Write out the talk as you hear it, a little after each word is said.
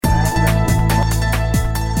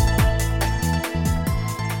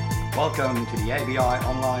welcome to the ABI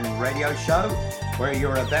Online Radio Show, where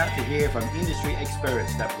you're about to hear from industry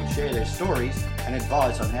experts that will share their stories and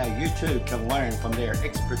advice on how you too can learn from their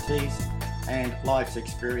expertise and life's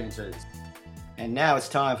experiences. And now it's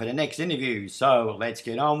time for the next interview, so let's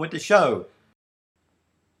get on with the show.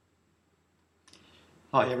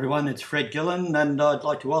 Hi everyone, it's Fred Gillen, and I'd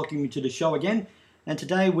like to welcome you to the show again. And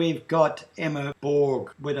today we've got Emma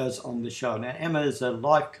Borg with us on the show. Now, Emma is a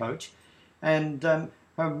life coach, and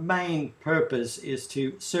her main purpose is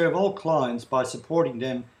to serve all clients by supporting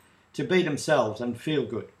them to be themselves and feel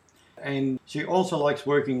good. And she also likes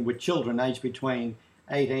working with children aged between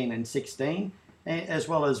 18 and 16, as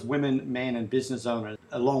well as women, men and business owners,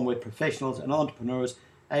 along with professionals and entrepreneurs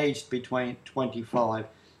aged between 25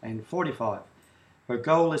 and 45. Her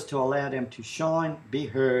goal is to allow them to shine, be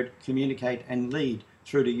heard, communicate and lead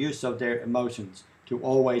through the use of their emotions to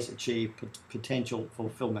always achieve potential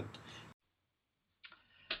fulfillment.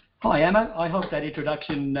 Hi Emma, I hope that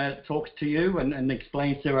introduction talks to you and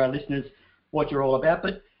explains to our listeners what you're all about,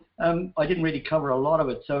 but I didn't really cover a lot of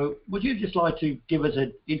it, so would you just like to give us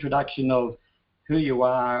an introduction of who you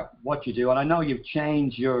are, what you do? And I know you've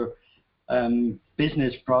changed your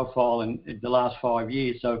business profile in the last 5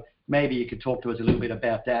 years, so maybe you could talk to us a little bit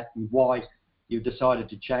about that and why you decided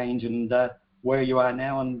to change and where you are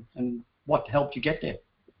now and what helped you get there.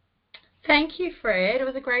 Thank you, Fred. It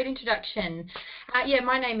was a great introduction.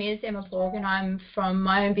 My name is Emma Borg and I'm from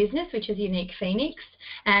my own business, which is Unique Phoenix.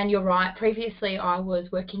 And you're right, previously I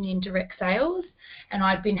was working in direct sales and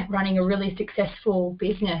I'd been running a really successful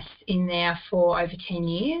business in there for over 10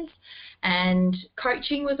 years. And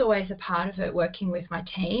coaching was always a part of it, working with my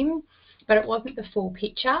team, but it wasn't the full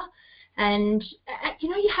picture. And,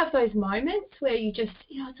 you have those moments where you just,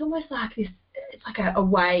 it's almost like this, it's like a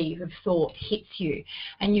wave of thought hits you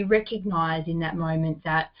and you recognise in that moment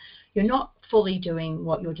that you're not fully doing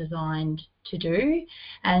what you're designed to do.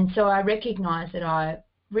 And so I recognised that I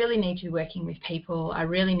really need to be working with people. I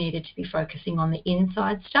really needed to be focusing on the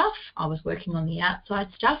inside stuff. I was working on the outside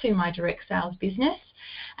stuff in my direct sales business,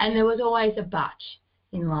 and there was always a but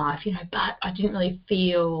in life, but I didn't really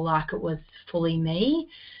feel like it was fully me.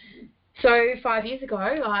 So 5 years ago,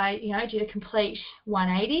 I, did a complete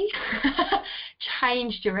 180,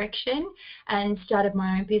 changed direction and started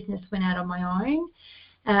my own business, went out on my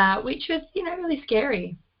own, which was, really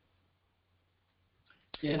scary.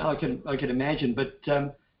 Yeah, I can imagine. But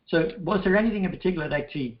so was there anything in particular that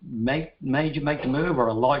actually made you make the move, or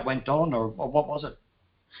a light went on, or what was it?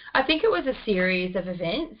 I think it was a series of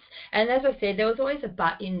events, and as I said, there was always a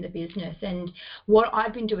but in the business, and what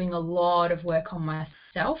I'd been doing a lot of work on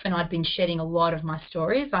myself, and I'd been shedding a lot of my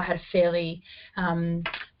stories. I had a fairly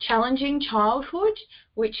challenging childhood,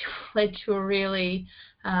 which led to a really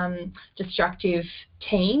destructive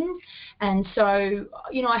teen, and so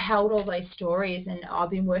I held all those stories, and I've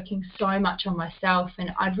been working so much on myself,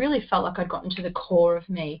 and I really felt like I'd gotten to the core of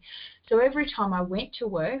me. So every time I went to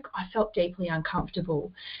work, I felt deeply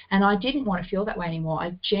uncomfortable, and I didn't want to feel that way anymore.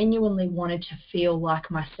 I genuinely wanted to feel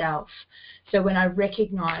like myself. So when I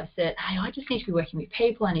recognised that, hey, I just need to be working with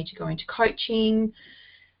people, I need to go into coaching,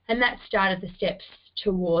 and that started the steps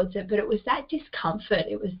towards it. But it was that discomfort,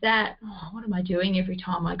 it was that, what am I doing every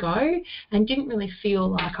time I go, and didn't really feel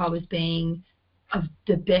like I was being of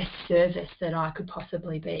the best service that I could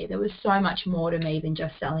possibly be. There was so much more to me than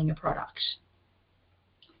just selling a product.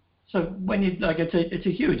 So when it's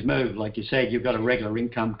a huge move, like you said, you've got a regular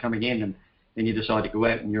income coming in, and then you decide to go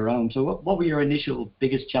out on your own. So what were your initial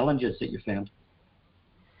biggest challenges that you found?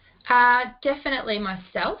 Definitely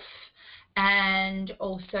myself, and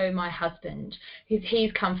also my husband.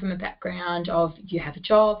 He's come from a background of you have a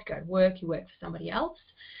job, you go to work, you work for somebody else.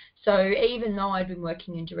 So even though I'd been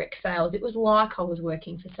working in direct sales, it was like I was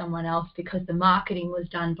working for someone else because the marketing was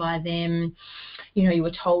done by them. You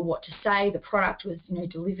were told what to say. The product was,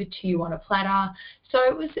 delivered to you on a platter. So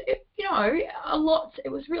it was, a lot. It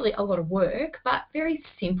was really a lot of work, but very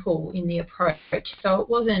simple in the approach. So it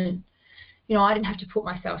wasn't, I didn't have to put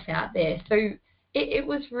myself out there. So it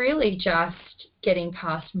was really just getting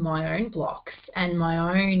past my own blocks and my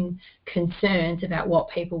own concerns about what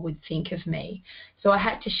people would think of me. So I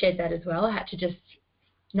had to shed that as well. I had to just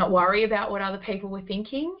not worry about what other people were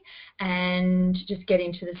thinking and just get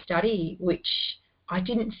into the study, which I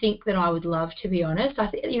didn't think that I would love, to be honest.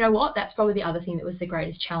 That's probably the other thing that was the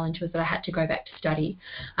greatest challenge, was that I had to go back to study.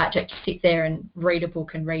 I had to sit there and read a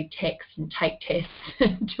book and read text and take tests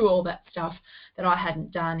and do all that stuff that I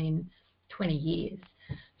hadn't done in 20 years.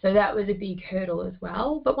 So that was a big hurdle as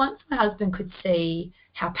well. But once my husband could see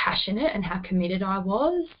how passionate and how committed I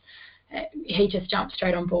was, he just jumped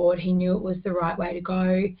straight on board. He knew it was the right way to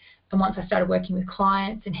go. And once I started working with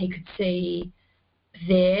clients and he could see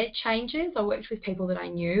their changes, I worked with people that I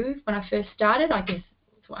knew when I first started. I guess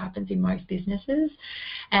that's what happens in most businesses.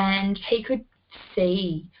 And he could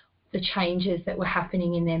see the changes that were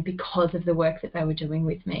happening in them because of the work that they were doing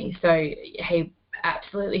with me. So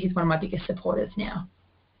he's one of my biggest supporters now.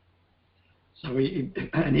 So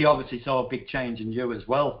he obviously saw a big change in you as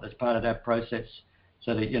well as part of that process,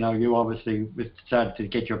 so that, you obviously started to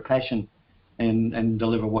get your passion and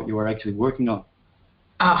deliver what you were actually working on.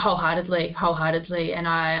 Wholeheartedly. And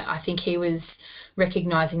I think he was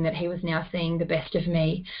recognising that he was now seeing the best of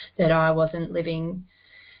me, that I wasn't living,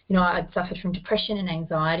 I'd suffered from depression and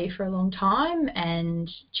anxiety for a long time,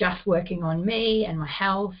 and just working on me and my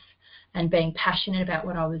health and being passionate about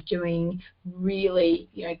what I was doing really,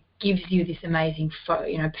 gives you this amazing,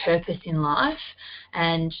 purpose in life.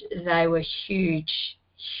 And they were huge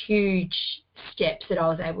steps that I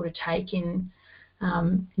was able to take in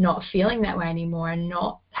not feeling that way anymore and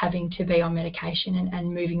not having to be on medication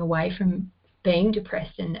and moving away from being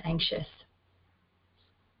depressed and anxious.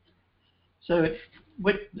 So,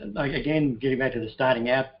 again, getting back to the starting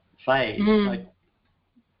out phase,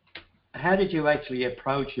 how did you actually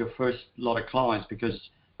approach your first lot of clients? Because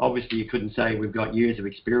obviously you couldn't say we've got years of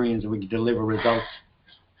experience and we can deliver results,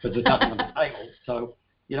 but there's nothing on the table. So,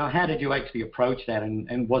 how did you actually approach that?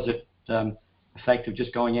 And was it effective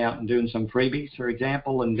just going out and doing some freebies, for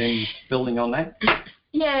example, and then building on that?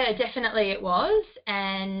 Yeah, definitely it was.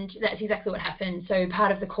 And that's exactly what happened. So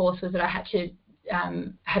part of the course was that I had to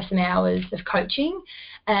have some hours of coaching,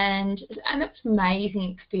 and that's an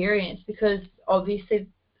amazing experience because obviously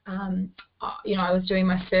I was doing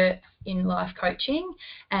my cert in life coaching,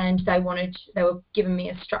 and they were giving me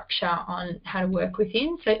a structure on how to work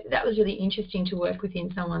within. So that was really interesting to work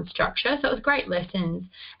within someone's structure. So it was great lessons,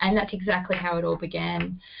 and that's exactly how it all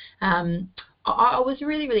began. I was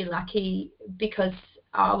really, really lucky because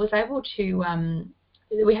I was able to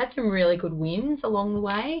we had some really good wins along the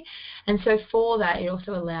way, and so for that it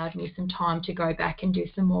also allowed me some time to go back and do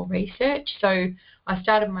some more research. So I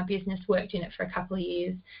started my business, worked in it for a couple of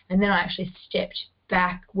years, and then I actually stepped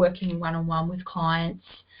back working one-on-one with clients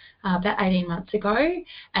about 18 months ago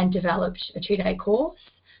and developed a 2-day course.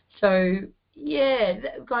 So yeah,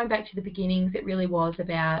 going back to the beginnings, it really was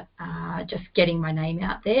about just getting my name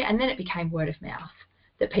out there, and then it became word of mouth.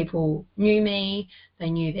 That people knew me,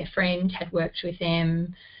 they knew their friend had worked with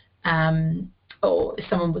them, or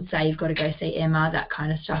someone would say, you've got to go see Emma, that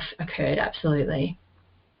kind of stuff occurred, absolutely.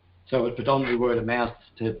 So it was predominantly word of mouth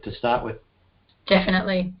to start with?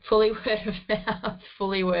 Definitely, fully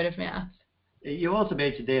word of mouth. You also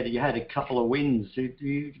mentioned there that you had a couple of wins. Do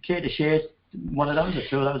you care to share one of those or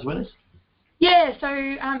two of those with us? Yeah, so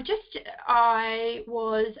I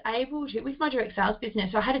was able to, with my direct sales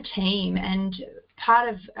business, I had a team, and part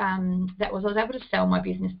of that was I was able to sell my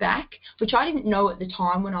business back, which I didn't know at the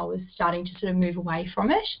time when I was starting to sort of move away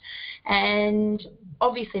from it. And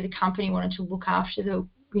obviously the company wanted to look after the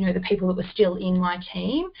people that were still in my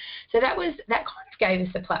team. So that kind of gave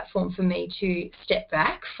us a platform for me to step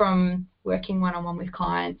back from working one-on-one with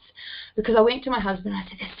clients, because I went to my husband and I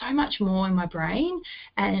said, there's so much more in my brain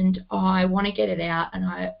and I want to get it out,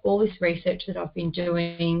 and all this research that I've been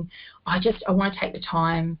doing, I want to take the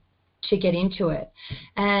time to get into it.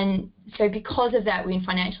 And so because of that,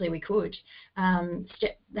 financially we could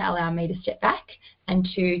allow me to step back and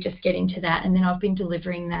to just get into that. And then I've been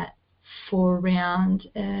delivering that for around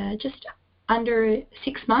just under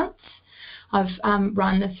 6 months. I've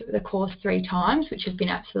run the course 3 times, which has been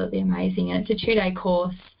absolutely amazing. And it's a 2-day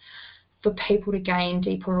course for people to gain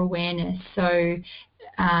deeper awareness. So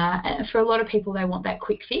for a lot of people, they want that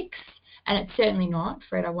quick fix. And it's certainly not,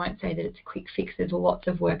 Fred. I won't say that it's a quick fix. There's lots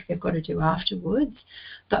of work they've got to do afterwards.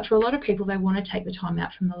 But for a lot of people, they want to take the time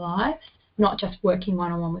out from their lives, not just working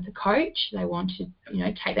one-on-one with a coach. They want to,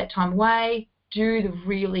 take that time away, do the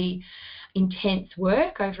really intense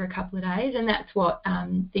work over a couple of days, and that's what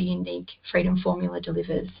the unique Freedom Formula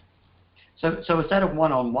delivers. So is that a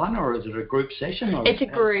one-on-one or is it a group session? Or it's a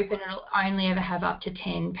group, and it'll only ever have up to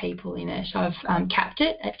 10 people in it. I've capped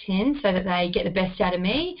it at 10 so that they get the best out of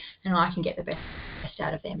me and I can get the best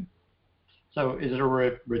out of them. So is it a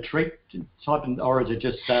retreat type, or is it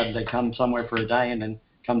just they come somewhere for a day and then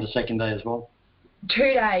come the second day as well? 2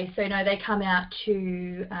 days. So no, they come out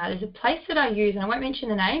to, there's a place that I use, and I won't mention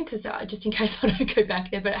the name because just in case I don't go back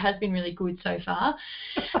there, but it has been really good so far.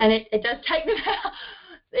 And it does take them out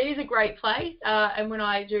it is a great place, and when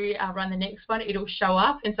I do run the next one, it'll show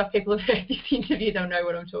up, and so if people have heard this interview, they'll know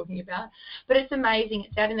what I'm talking about. But it's amazing.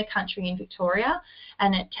 It's out in the country in Victoria,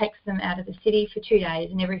 and it takes them out of the city for 2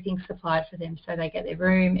 days, and everything's supplied for them. So they get their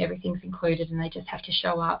room, everything's included, and they just have to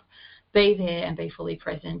show up, be there and be fully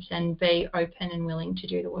present and be open and willing to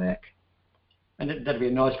do the work. And that'd be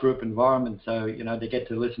a nice group environment, so, you know, they get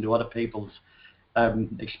to listen to other people's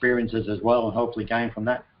experiences as well and hopefully gain from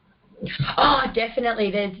that. Oh, definitely.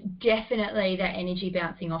 There's definitely that energy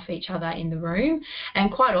bouncing off each other in the room,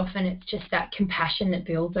 and quite often it's just that compassion that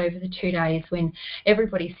builds over the 2 days when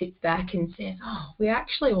everybody sits back and says, oh, we're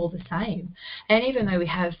actually all the same. And even though we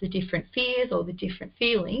have the different fears or the different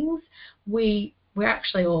feelings, we're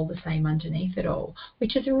actually all the same underneath it all,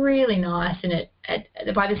 which is really nice. And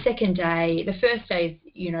by the second day, the first day,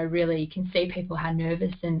 you know, really you can see people how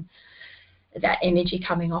nervous and that energy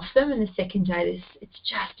coming off them, and the second day it's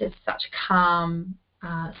just such calm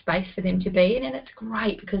space for them to be in, and it's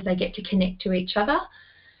great because they get to connect to each other.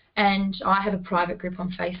 And I have a private group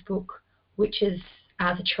on Facebook, which is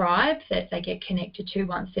the tribe that they get connected to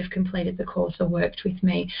once they've completed the course or worked with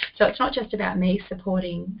me. So it's not just about me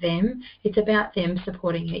supporting them, it's about them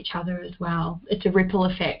supporting each other as well. It's a ripple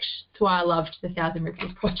effect. That's why I loved the 1,000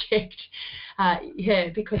 Ripples Project.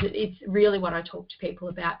 Because it's really what I talk to people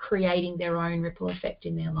about, creating their own ripple effect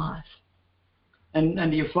in their life. And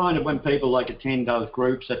do you find that when people attend those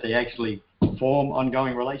groups that they actually form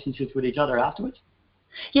ongoing relationships with each other afterwards?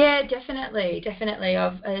 Yeah, definitely.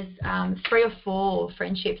 I've 3 or 4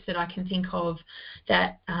 friendships that I can think of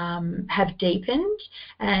that have deepened,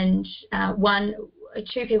 and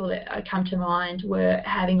 2 people that come to mind were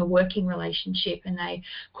having a working relationship, and they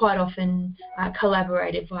quite often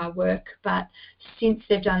collaborated via work, but since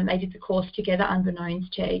they did the course together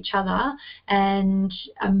unbeknownst to each other, and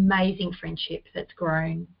amazing friendship that's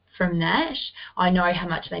grown from that. I know how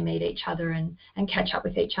much they meet each other and catch up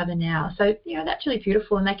with each other now. So, you know, that's really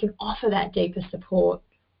beautiful, and they can offer that deeper support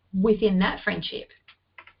within that friendship.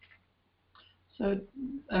 So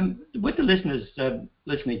with the listeners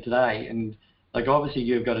listening today, and obviously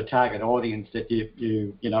you've got a target audience that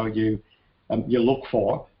you look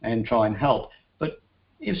for and try and help. But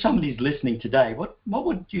if somebody's listening today, what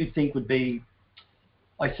would you think would be,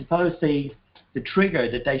 I suppose, the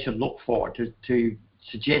trigger that they should look for to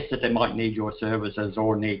suggest that they might need your services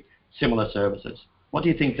or need similar services? What do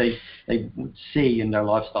you think they would see in their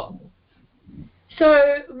lifestyle?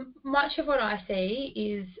 So much of what I see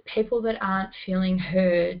is people that aren't feeling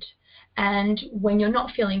heard. And when you're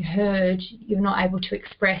not feeling heard, you're not able to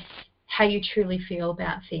express how you truly feel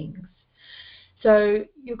about things. So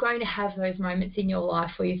you're going to have those moments in your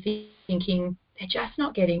life where you're thinking, they're just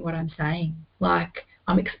not getting what I'm saying. Like,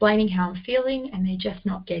 I'm explaining how I'm feeling and they're just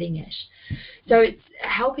not getting it. So it's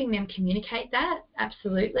helping them communicate that,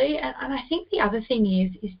 absolutely. And I think the other thing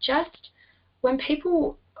is just when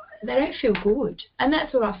people, they don't feel good. And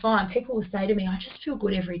that's what I find. People will say to me, I just feel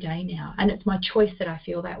good every day now. And it's my choice that I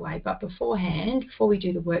feel that way. But beforehand, before we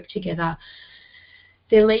do the work together,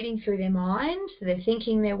 they're leading through their mind, they're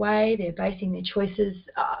thinking their way, they're basing their choices.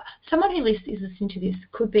 Someone who is listening to this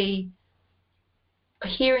could be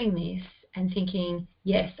hearing this and thinking,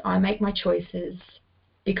 yes, I make my choices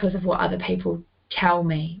because of what other people tell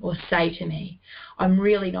me or say to me. I'm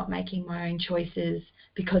really not making my own choices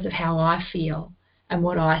because of how I feel and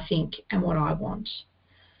what I think and what I want.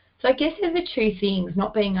 So I guess there's the 2 things,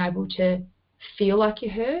 not being able to feel like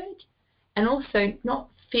you're heard, and also not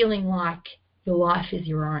feeling like your life is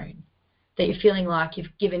your own, that you're feeling like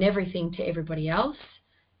you've given everything to everybody else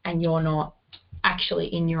and you're not actually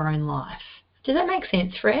in your own life. Does that make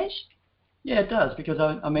sense, Fred? Yeah, it does, because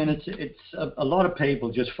I mean, it's a lot of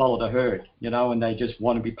people just follow the herd, and they just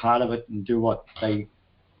want to be part of it and do what they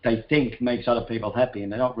think makes other people happy,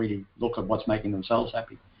 and they don't really look at what's making themselves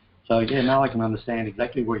happy. So yeah, now I can understand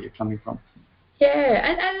exactly where you're coming from. Yeah,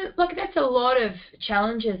 and look, that's a lot of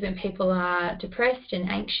challenges when people are depressed and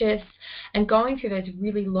anxious and going through those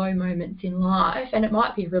really low moments in life, and it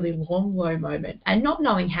might be a really long low moment, and not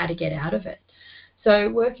knowing how to get out of it. So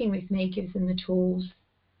working with me gives them the tools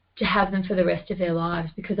to have them for the rest of their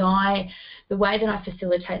lives, because the way that I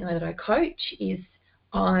facilitate and the way that I coach is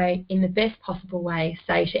I, in the best possible way,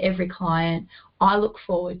 say to every client, I look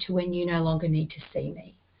forward to when you no longer need to see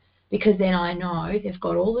me, because then I know they've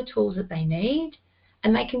got all the tools that they need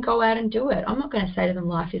and they can go out and do it. I'm not going to say to them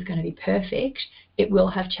life is going to be perfect. It will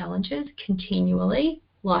have challenges continually.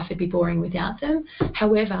 Life would be boring without them.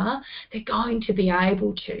 However, they're going to be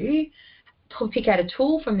able to pick out a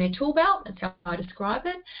tool from their tool belt, that's how I describe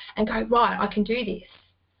it, and go, right, I can do this.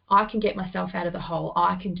 I can get myself out of the hole.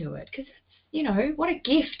 I can do it. Because you know, what a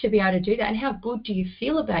gift to be able to do that. And how good do you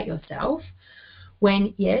feel about yourself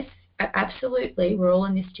when, yes, absolutely, we're all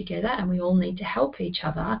in this together and we all need to help each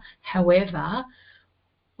other. However,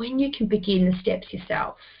 when you can begin the steps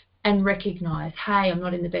yourself and recognise, hey, I'm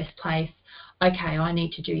not in the best place. Okay, I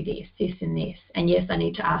need to do this, this and this. And yes, I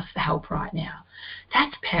need to ask for help right now.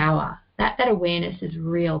 That's power. That awareness is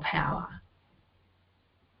real power.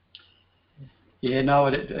 Yeah, no,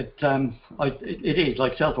 it is.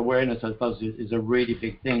 Like self-awareness, I suppose, is a really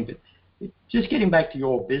big thing. But just getting back to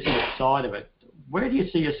your business side of it, where do you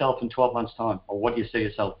see yourself in 12 months' time, or what do you see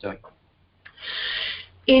yourself doing?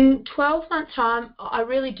 In 12 months' time, I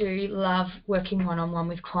really do love working one-on-one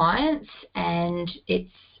with clients, and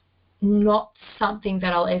it's not something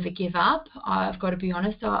that I'll ever give up. I've got to be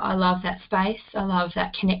honest, I love that space. I love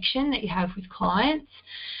that connection that you have with clients.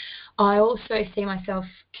 I also see myself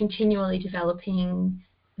continually developing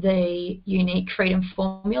the unique freedom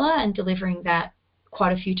formula and delivering that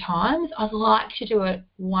quite a few times. I'd like to do it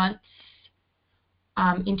once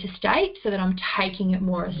interstate so that I'm taking it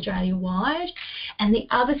more Australia-wide. And the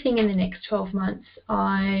other thing in the next 12 months,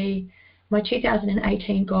 my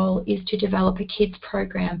 2018 goal is to develop a kids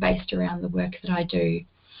program based around the work that I do,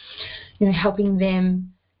 you know, helping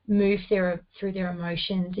them move through their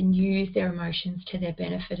emotions and use their emotions to their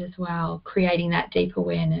benefit as well, creating that deep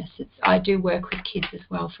awareness. I do work with kids as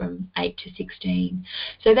well from 8 to 16.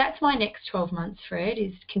 So that's my next 12 months, Fred,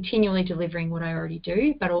 is continually delivering what I already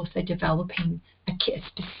do, but also developing a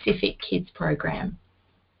specific kids program.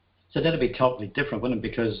 So that'd be totally different, wouldn't it?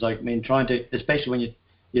 Because, like, I mean, trying to, especially when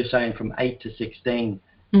you're saying from 8 to 16,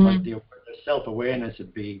 like the self-awareness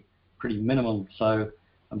would be pretty minimal. So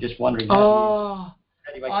I'm just wondering how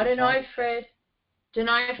I don't know, Fred.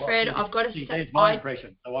 I've got to say. There's my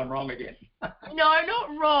impression, so I'm wrong again. No, not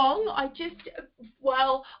wrong.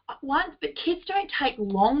 But kids don't take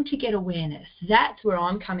long to get awareness. That's where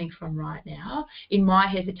I'm coming from right now in my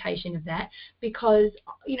hesitation of that, because,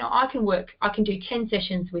 you know, I can do 10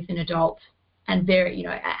 sessions with an adult and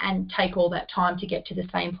and take all that time to get to the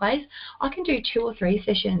same place. I can do 2 or 3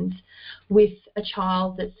 sessions with a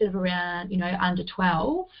child that's sort of around, you know, under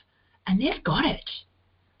 12, and they've got it.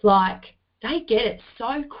 Like, they get it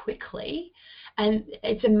so quickly, and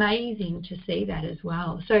it's amazing to see that as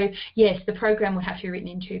well. So, yes, the program will have to be written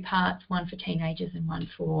in 2 parts, one for teenagers and one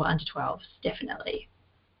for under 12s, definitely.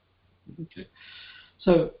 Okay.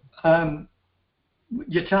 So,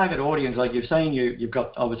 your target audience, like you're saying, you've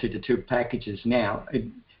got obviously the 2 packages now.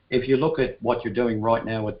 If you look at what you're doing right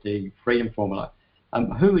now with the Freedom Formula,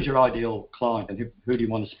 who is your ideal client, and who do you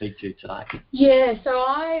want to speak to today? Yeah, so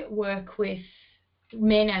I work with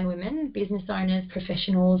men and women, business owners,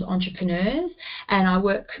 professionals, entrepreneurs, and I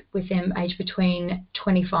work with them aged between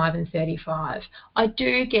 25 and 35. I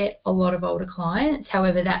do get a lot of older clients.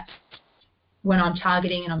 However, that's when I'm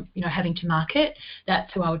targeting and I'm, you know, having to market,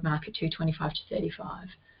 that's who I would market to, 25 to 35.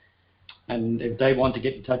 And if they want to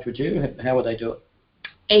get in touch with you, how would they do it?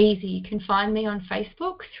 Easy. You can find me on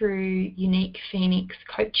Facebook through Unique Phoenix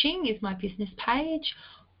Coaching is my business page,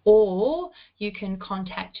 or you can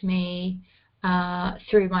contact me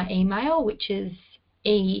through my email, which is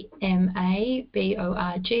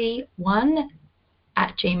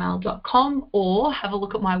emaborg1@gmail.com, or have a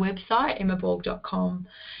look at my website, emmaborg.com,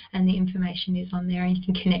 and the information is on there, and you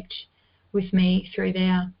can connect with me through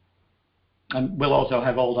there. And we'll also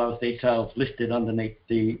have all those details listed underneath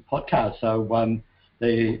the podcast. So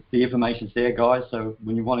the information's there, guys. So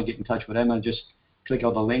when you want to get in touch with Emma, just click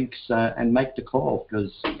on the links and make the call,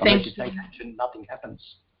 because unless you take action, nothing happens.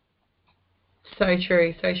 So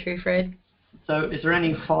true, Fred. So is there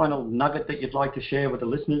any final nugget that you'd like to share with the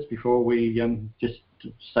listeners before we just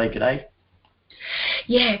say g'day?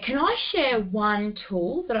 Yeah, can I share one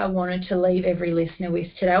tool that I wanted to leave every listener with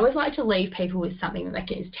today? I always like to leave people with something that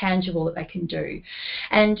is tangible that they can do.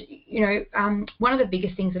 And, you know, one of the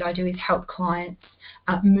biggest things that I do is help clients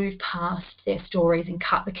move past their stories and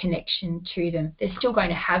cut the connection to them. They're still going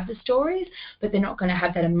to have the stories, but they're not going to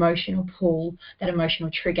have that emotional pull, that emotional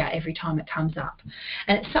trigger every time it comes up.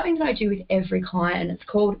 And it's something that I do with every client, and it's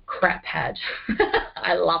called Crap Pad.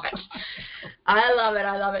 I love it. I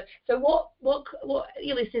love it. So what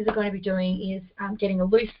your listeners are going to be doing is getting a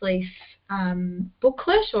loose leaf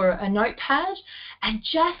booklet or a notepad and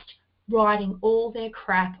just writing all their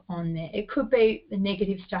crap on there. It could be the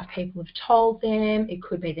negative stuff people have told them. It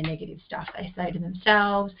could be the negative stuff they say to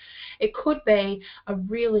themselves. It could be a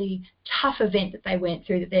really tough event that they went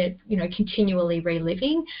through that they're, you know, continually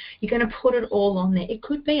reliving. You're going to put it all on there. It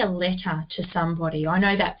could be a letter to somebody. I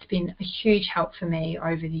know that's been a huge help for me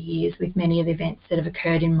over the years with many of the events that have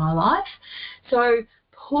occurred in my life. So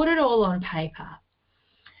put it all on paper.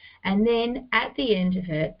 And then at the end of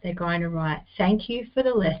it, they're going to write, thank you for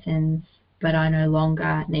the lessons, but I no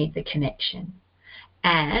longer need the connection.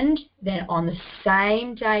 And then on the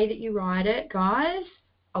same day that you write it, guys,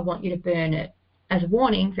 I want you to burn it. As a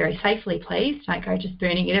warning, very safely, please. Don't go just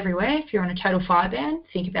burning it everywhere. If you're on a total fire ban,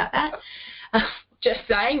 think about that. Just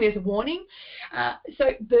saying, there's a warning.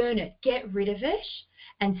 So burn it. Get rid of it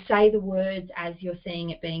and say the words as you're seeing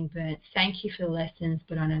it being burnt. Thank you for the lessons,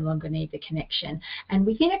 but I no longer need the connection. And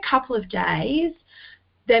within a couple of days,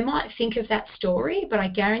 they might think of that story, but I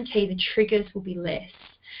guarantee the triggers will be less.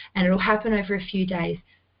 And it'll happen over a few days.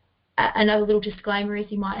 Another little disclaimer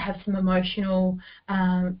is you might have some emotional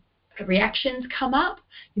reactions come up.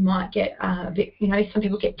 You might get, some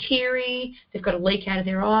people get teary. They've got a leak out of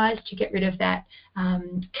their eyes to get rid of that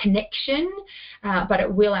connection, but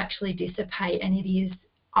it will actually dissipate. And it is,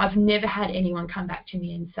 I've never had anyone come back to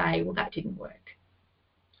me and say, well, that didn't work.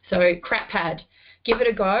 So crap pad, give it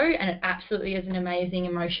a go, and it absolutely is an amazing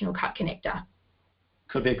emotional cut connector.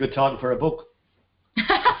 Could be a good title for a book.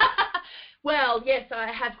 Well, yes, I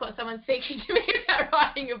have got someone speaking to me about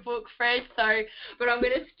writing a book, Fred, but I'm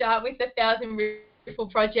going to start with the 1,000 Ripple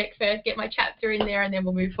Project first, get my chapter in there, and then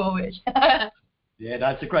we'll move forward. Yeah,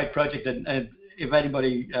 that's a great project, and if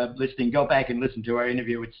anybody listening, go back and listen to our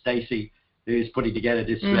interview with Stacey, who's putting together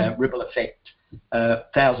this Ripple Effect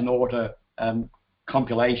 1,000 author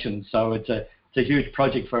compilation. So it's a huge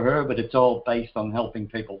project for her, but it's all based on helping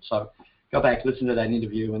people. So go back, listen to that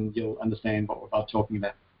interview, and you'll understand what we're talking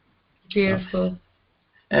about. Beautiful.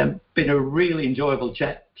 Been a really enjoyable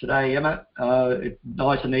chat today, Emma. It's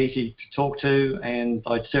nice and easy to talk to, and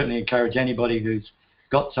I'd certainly encourage anybody who's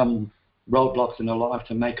got some roadblocks in their life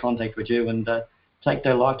to make contact with you and take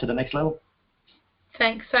their life to the next level.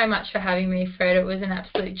 Thanks so much for having me, Fred. It was an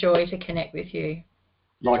absolute joy to connect with you.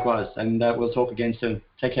 Likewise, and we'll talk again soon.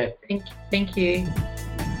 Take care. Thank you.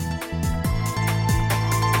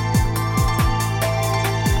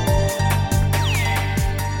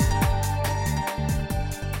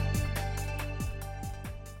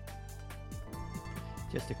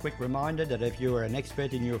 Just a quick reminder that if you are an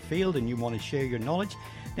expert in your field and you want to share your knowledge,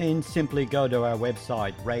 then simply go to our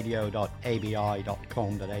website radio.abi.com.au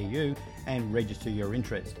and register your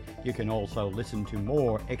interest. You can also listen to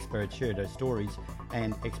more experts share their stories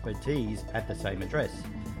and expertise at the same address.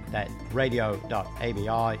 That's radio.abi.com.au.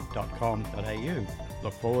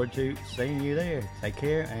 Look forward to seeing you there. Take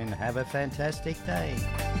care and have a fantastic day.